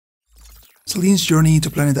Selene's journey into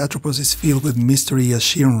planet Atropos is filled with mystery as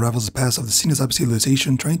she unravels the past of the Sinasab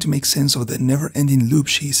civilization, trying to make sense of the never-ending loop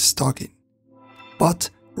she is stuck in. But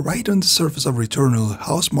right on the surface of Returnal,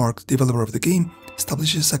 Housemarque, developer of the game,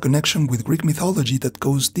 establishes a connection with Greek mythology that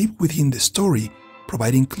goes deep within the story,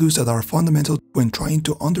 providing clues that are fundamental when trying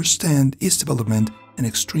to understand its development and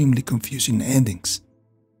extremely confusing endings.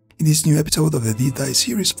 In this new episode of the Deep Dive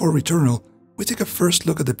series for Returnal, we take a first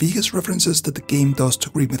look at the biggest references that the game does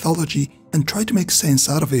to Greek mythology and try to make sense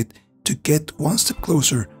out of it to get one step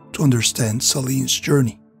closer to understand Selene's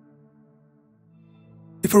journey.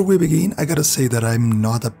 Before we begin, I gotta say that I'm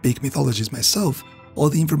not a big mythologist myself. All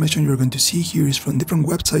the information you're going to see here is from different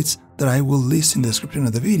websites that I will list in the description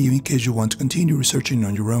of the video in case you want to continue researching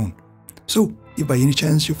on your own. So, if by any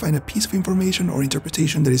chance you find a piece of information or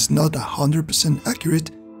interpretation that is not 100%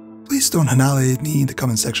 accurate, please don't annihilate me in the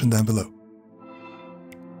comment section down below.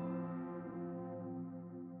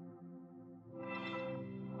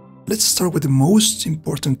 Let's start with the most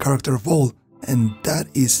important character of all, and that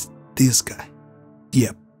is this guy.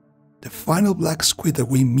 Yep, the final black squid that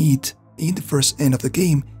we meet in the first end of the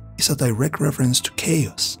game is a direct reference to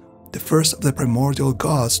Chaos, the first of the primordial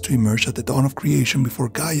gods to emerge at the dawn of creation before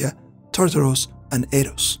Gaia, Tartaros, and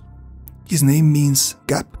Eros. His name means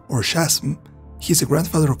gap or chasm. He is the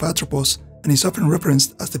grandfather of Atropos and is often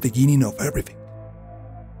referenced as the beginning of everything.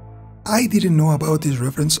 I didn't know about this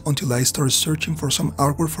reference until I started searching for some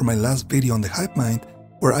artwork for my last video on the Hypemind,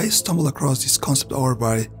 where I stumbled across this concept art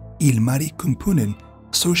by Ilmari Kumpunen,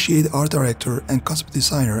 associate art director and concept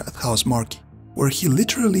designer at Housemarque, where he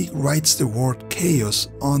literally writes the word chaos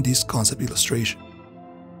on this concept illustration.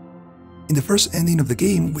 In the first ending of the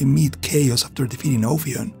game, we meet Chaos after defeating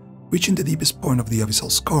Ophion, reaching the deepest point of the Abyssal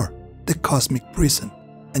Scar, the Cosmic Prison.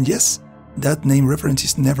 And yes, that name reference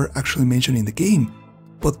is never actually mentioned in the game,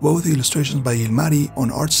 but both the illustrations by Ilmari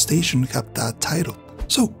on ArtStation have that title,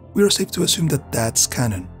 so we are safe to assume that that's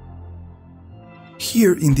canon.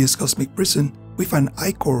 Here in this Cosmic Prison, we find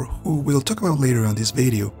Ichor, who we'll talk about later on this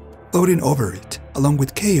video, floating over it, along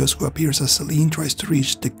with Chaos, who appears as Selene tries to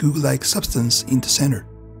reach the goo-like substance in the center.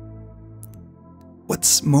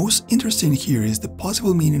 What's most interesting here is the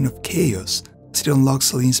possible meaning of Chaos, as it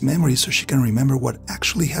unlocks Selene's memory so she can remember what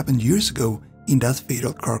actually happened years ago in that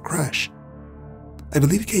fatal car crash. I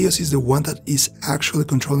believe Chaos is the one that is actually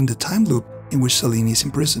controlling the time loop in which Selene is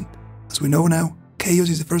imprisoned. As we know now, Chaos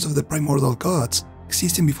is the first of the primordial gods,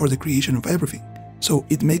 existing before the creation of everything, so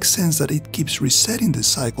it makes sense that it keeps resetting the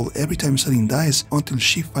cycle every time Selene dies until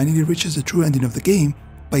she finally reaches the true ending of the game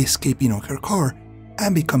by escaping on her car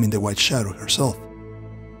and becoming the White Shadow herself.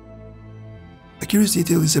 A curious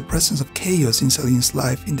detail is the presence of Chaos in Selene's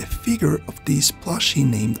life in the figure of this plushie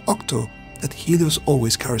named Octo that Helios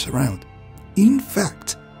always carries around. In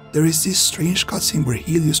fact, there is this strange cutscene where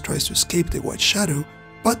Helios tries to escape the White Shadow,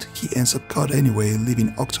 but he ends up caught anyway,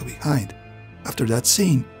 leaving Octo behind. After that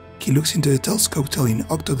scene, he looks into the telescope telling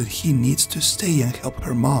Octo that he needs to stay and help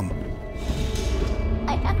her mom.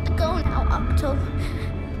 I have to go now, Octo.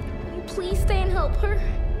 Please stay and help her.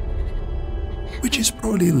 Which is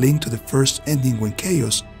probably linked to the first ending when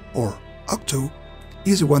Chaos, or Octo,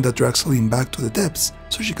 is the one that drags Selene back to the depths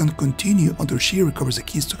so she can continue until she recovers the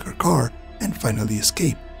keys to her car and finally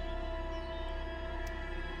escape.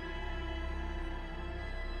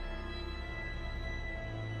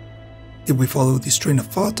 If we follow this train of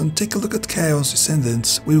thought and take a look at Chaos'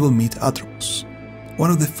 descendants, we will meet Atropos, one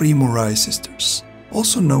of the three Morai sisters,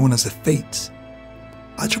 also known as the Fates.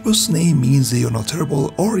 Atropos' name means the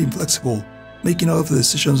unalterable or inflexible, making all of the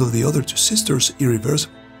decisions of the other two sisters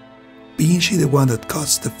irreversible, being she the one that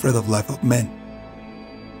cuts the thread of life of men.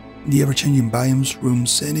 The ever-changing biomes,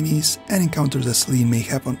 rooms, enemies, and encounters that Selene may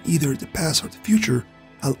have on either the past or the future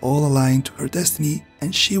are all aligned to her destiny,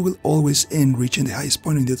 and she will always end reaching the highest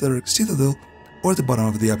point in the Dark Citadel or the bottom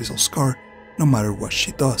of the Abyssal Scar, no matter what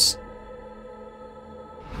she does.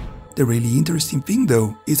 The really interesting thing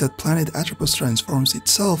though is that planet Atropos transforms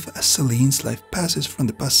itself as Selene's life passes from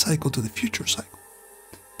the past cycle to the future cycle.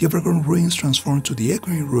 The overgrown ruins transform to the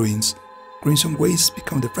echoing ruins, crimson wastes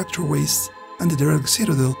become the fractured wastes, and the Dark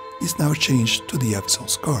Citadel is now changed to the Abyssal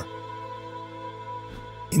Scar.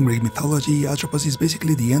 In Greek mythology, Atropos is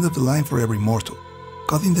basically the end of the line for every mortal,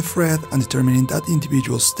 cutting the thread and determining that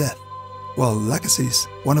individual's death, while Lachesis,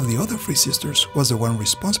 one of the other three sisters, was the one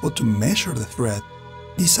responsible to measure the thread,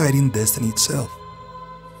 deciding destiny itself.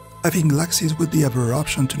 I think Lachesis would be a better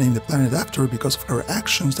option to name the planet after because of her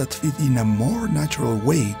actions that fit in a more natural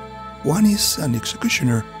way. One is an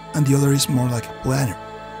executioner and the other is more like a planner.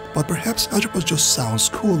 But perhaps Atropos just sounds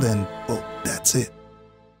cool and, well, that's it.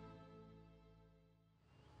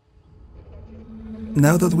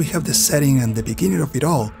 now that we have the setting and the beginning of it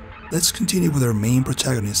all, let's continue with our main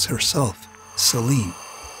protagonist herself, Selene.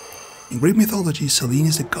 In Greek mythology, Selene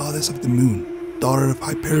is the goddess of the moon, daughter of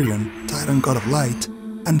Hyperion, Titan god of light,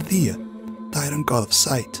 and Theia, Titan god of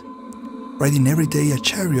sight, riding every day a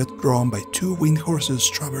chariot drawn by two winged horses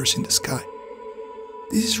traversing the sky.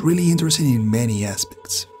 This is really interesting in many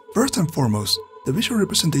aspects. First and foremost, the visual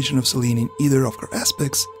representation of Selene in either of her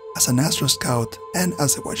aspects, as an Astra scout and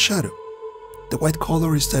as a white shadow. The white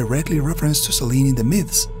color is directly referenced to Selene in the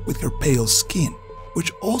myths with her pale skin,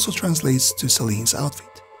 which also translates to Selene's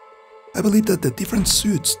outfit. I believe that the different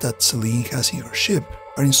suits that Selene has in her ship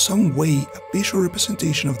are in some way a visual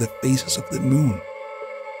representation of the phases of the moon,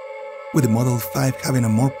 with the Model 5 having a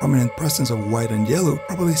more prominent presence of white and yellow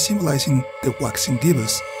probably symbolizing the waxing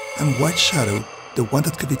divas, and White Shadow, the one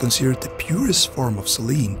that could be considered the purest form of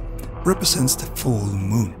Selene, represents the full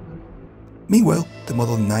moon. Meanwhile, the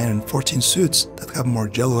Model 9 and 14 suits that have more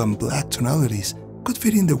yellow and black tonalities could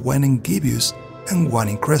fit in the waning gibbous and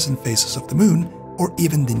waning crescent phases of the moon, or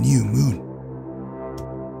even the new moon.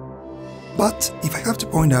 But if I have to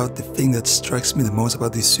point out, the thing that strikes me the most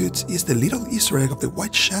about these suits is the little Easter egg of the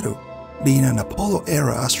White Shadow being an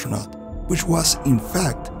Apollo-era astronaut, which was, in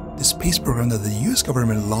fact, the space program that the US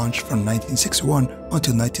government launched from 1961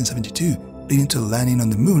 until 1972, leading to the landing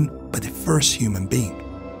on the moon by the first human being.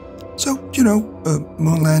 So, you know,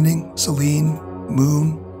 moon landing, Selene,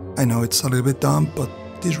 moon, I know it's a little bit dumb, but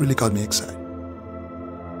this really got me excited.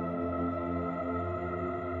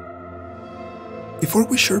 Before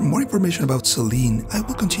we share more information about Selene, I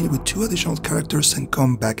will continue with two additional characters and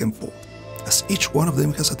come back and forth, as each one of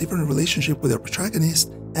them has a different relationship with their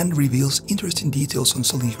protagonist and reveals interesting details on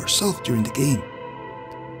Selene herself during the game.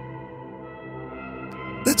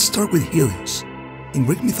 Let's start with Helios. In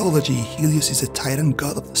Greek mythology, Helios is a Titan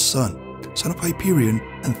god of the sun, son of Hyperion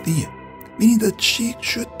and Theia, meaning that she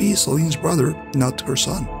should be Selene's brother, not her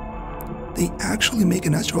son. They actually make a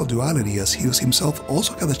natural duality, as Helios himself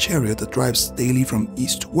also had a chariot that drives daily from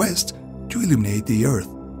east to west to illuminate the earth.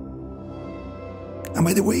 And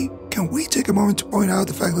by the way, can we take a moment to point out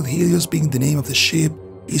the fact that Helios being the name of the ship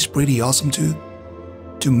is pretty awesome too?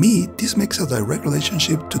 To me, this makes a direct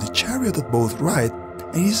relationship to the chariot that both ride,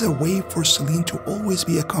 and is a way for Selene to always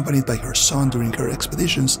be accompanied by her son during her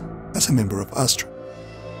expeditions as a member of Astra.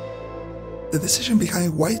 The decision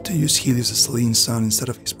behind why to use Helios as Selene's son instead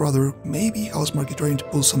of his brother may be Housemarque trying to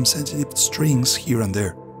pull some sensitive strings here and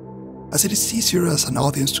there, as it is easier as an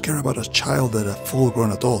audience to care about a child than a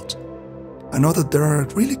full-grown adult. I know that there are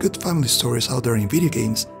really good family stories out there in video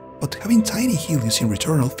games, but having tiny Helios in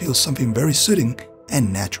Returnal feels something very soothing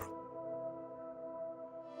and natural.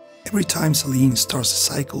 Every time Selene starts a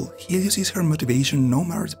cycle, Helios is her motivation no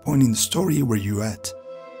matter the point in the story where you're at.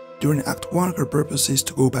 During Act 1, her purpose is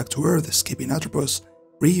to go back to Earth, escaping Atropos,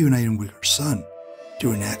 reuniting with her son.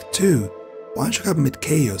 During Act 2, once you have met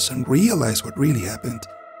Chaos and realize what really happened,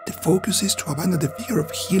 the focus is to abandon the figure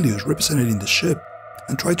of Helios represented in the ship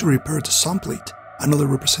and try to repair the sunplate, another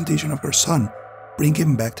representation of her son,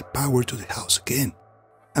 bringing back the power to the house again,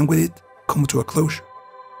 and with it, come to a closure.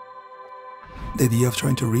 The idea of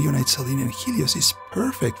trying to reunite Selene and Helios is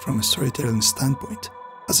perfect from a storytelling standpoint,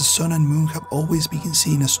 as the sun and moon have always been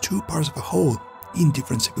seen as two parts of a whole in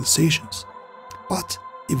different civilizations. But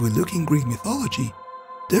if we look in Greek mythology,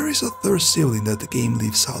 there is a third sibling that the game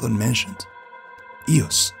leaves out unmentioned: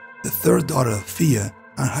 Eos, the third daughter of Theia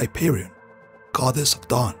and Hyperion, goddess of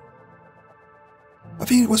dawn. I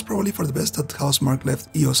think it was probably for the best that Housemarque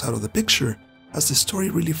left Eos out of the picture, as the story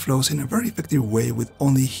really flows in a very effective way with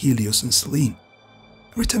only Helios and Selene.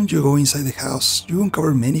 Every time you go inside the house, you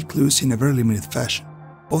uncover many clues in a very limited fashion,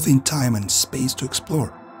 both in time and space to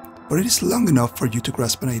explore, but it is long enough for you to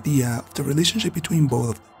grasp an idea of the relationship between both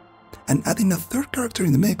of them, and adding a third character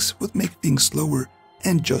in the mix would make things slower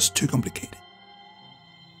and just too complicated.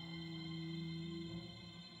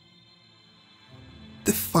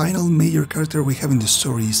 The final major character we have in the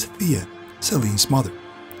story is Theia, Selene's mother.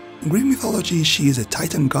 In Greek mythology, she is a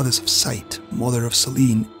Titan goddess of sight, mother of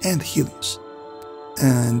Selene and Helios.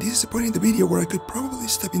 And this is the point in the video where I could probably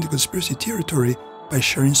step into conspiracy territory by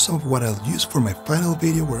sharing some of what I'll use for my final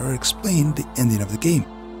video where I explain the ending of the game.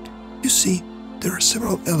 You see, there are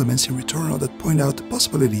several elements in Returnal that point out the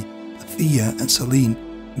possibility that Theia and Selene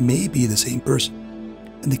may be the same person,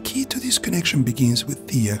 and the key to this connection begins with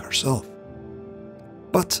Theia herself.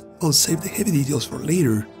 But I'll save the heavy details for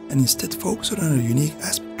later and instead focus on a unique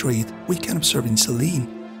aspect trait we can observe in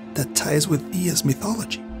Selene that ties with Theia's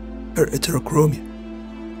mythology, her heterochromia.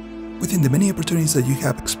 Within the many opportunities that you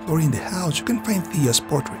have exploring the house, you can find Theia's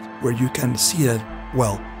portrait, where you can see that,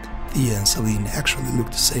 well, Theia and Selene actually look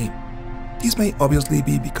the same. This may obviously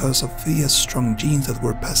be because of Theia's strong genes that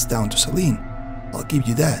were passed down to Selene, I'll give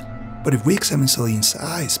you that, but if we examine Selene's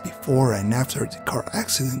eyes before and after the car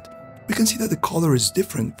accident, we can see that the color is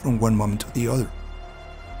different from one moment to the other.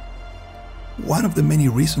 One of the many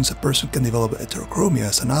reasons a person can develop heterochromia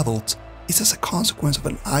as an adult is as a consequence of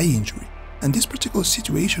an eye injury, and this particular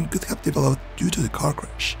situation could have developed due to the car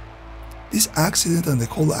crash. This accident and the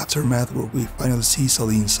whole aftermath where we finally see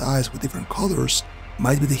Selene's eyes with different colors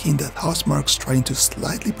might be the hint that Housemarque's trying to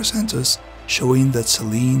slightly present us, showing that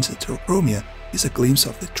Selene's heterochromia is a glimpse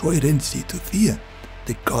of the true identity to Theia,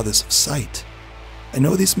 the goddess of sight. I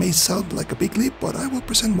know this may sound like a big leap, but I will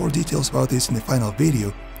present more details about this in the final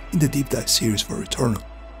video in the deep dive series for Returnal.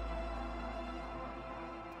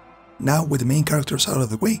 Now, with the main characters out of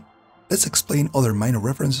the way, let's explain other minor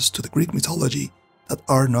references to the Greek mythology that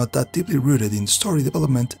are not that deeply rooted in story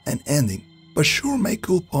development and ending, but sure make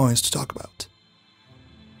cool points to talk about.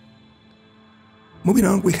 Moving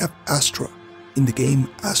on, we have Astra. In the game,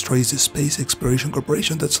 Astra is the space exploration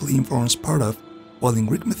corporation that Selene forms part of, while in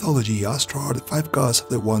Greek mythology, Astra are the 5 gods of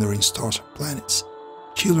the wandering stars and planets,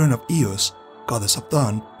 children of Eos, goddess of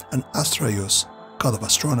dawn, and Astraios, god of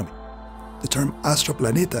astronomy. The term Astra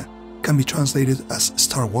Planeta can be translated as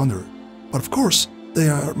star wanderer, but of course, they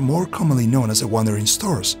are more commonly known as the wandering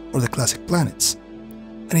stars or the classic planets.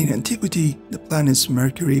 And in antiquity, the planets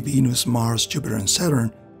Mercury, Venus, Mars, Jupiter, and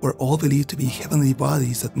Saturn were all believed to be heavenly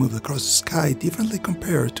bodies that moved across the sky differently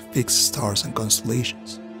compared to fixed stars and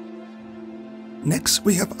constellations. Next,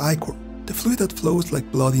 we have Ichor, the fluid that flows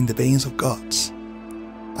like blood in the veins of gods.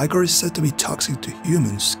 Ichor is said to be toxic to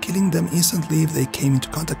humans, killing them instantly if they came into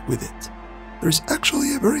contact with it. There is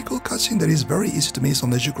actually a very cool cutscene that is very easy to miss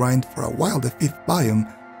unless you grind for a while the 5th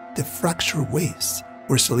biome, the Fractured Waste,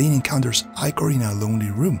 where Selene encounters Ichor in a lonely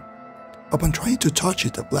room. Upon trying to touch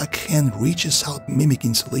it, a black hand reaches out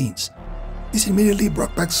mimicking Selene's. This immediately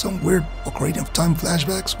brought back some weird Ocarina of Time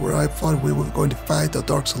flashbacks where I thought we were going to fight a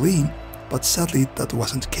Dark Selene, but sadly that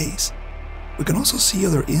wasn't the case. We can also see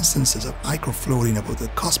other instances of Ichor floating above the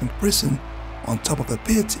cosmic prison, on top of the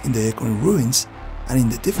pit in the echoing ruins, and in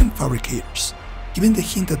the different fabricators, giving the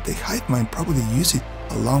hint that the hive mind probably used it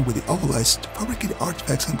along with the Ovulites to fabricate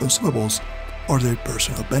artifacts and consumables for their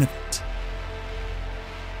personal benefit.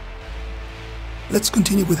 Let's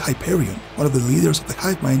continue with Hyperion, one of the leaders of the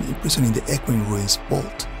hive mind imprisoned in the echoing ruins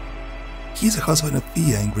vault. He is the husband of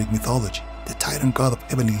Theia in Greek mythology, the titan god of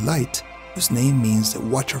heavenly light, whose name means the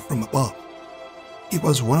watcher from above. He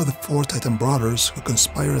was one of the 4 titan brothers who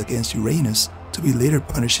conspired against Uranus to be later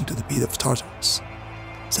punished into the pit of Tartarus.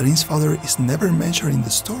 Selene's father is never mentioned in the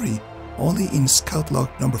story, only in Scout Log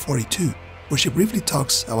number 42, where she briefly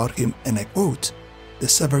talks about him, and I quote, "The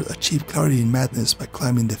severed achieved clarity in madness by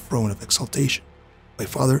climbing the throne of exaltation. My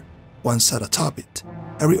father once sat atop it,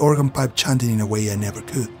 every organ pipe chanting in a way I never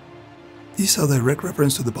could." This is a direct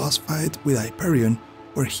reference to the boss fight with Hyperion,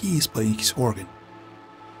 where he is playing his organ.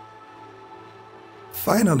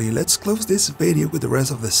 Finally, let's close this video with the rest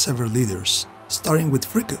of the severed leaders, starting with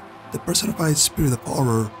Phryke, the personified spirit of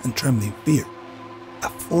horror and trembling fear, a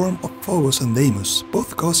form of Phobos and Deimos,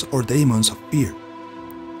 both gods or daemons of fear.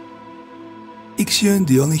 Ixion,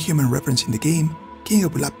 the only human reference in the game, king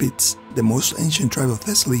of Lapids, the most ancient tribe of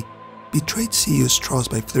Thessaly, betrayed Zeus' trust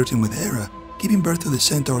by flirting with Hera, giving birth to the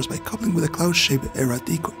centaurs by coupling with a cloud-shaped Hera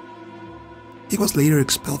Ichor. He was later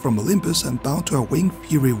expelled from Olympus and bound to a winged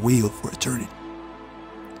fury wheel for eternity.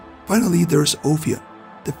 Finally, there's Ophion,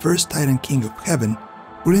 the first Titan king of heaven,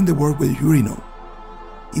 ruling the world with Returnal.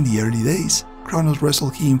 In the early days, Kronos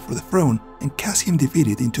wrestled him for the throne and cast him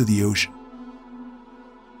defeated into the ocean.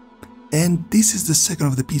 And this is the second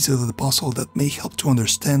of the pieces of the puzzle that may help to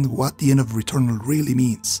understand what the end of Returnal really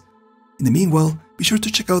means. In the meanwhile, be sure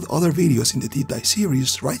to check out other videos in the deep dive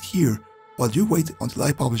series right here while you wait until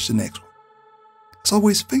I publish the next one. As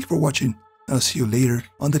always, thank you for watching, and I'll see you later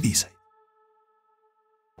on the B-side.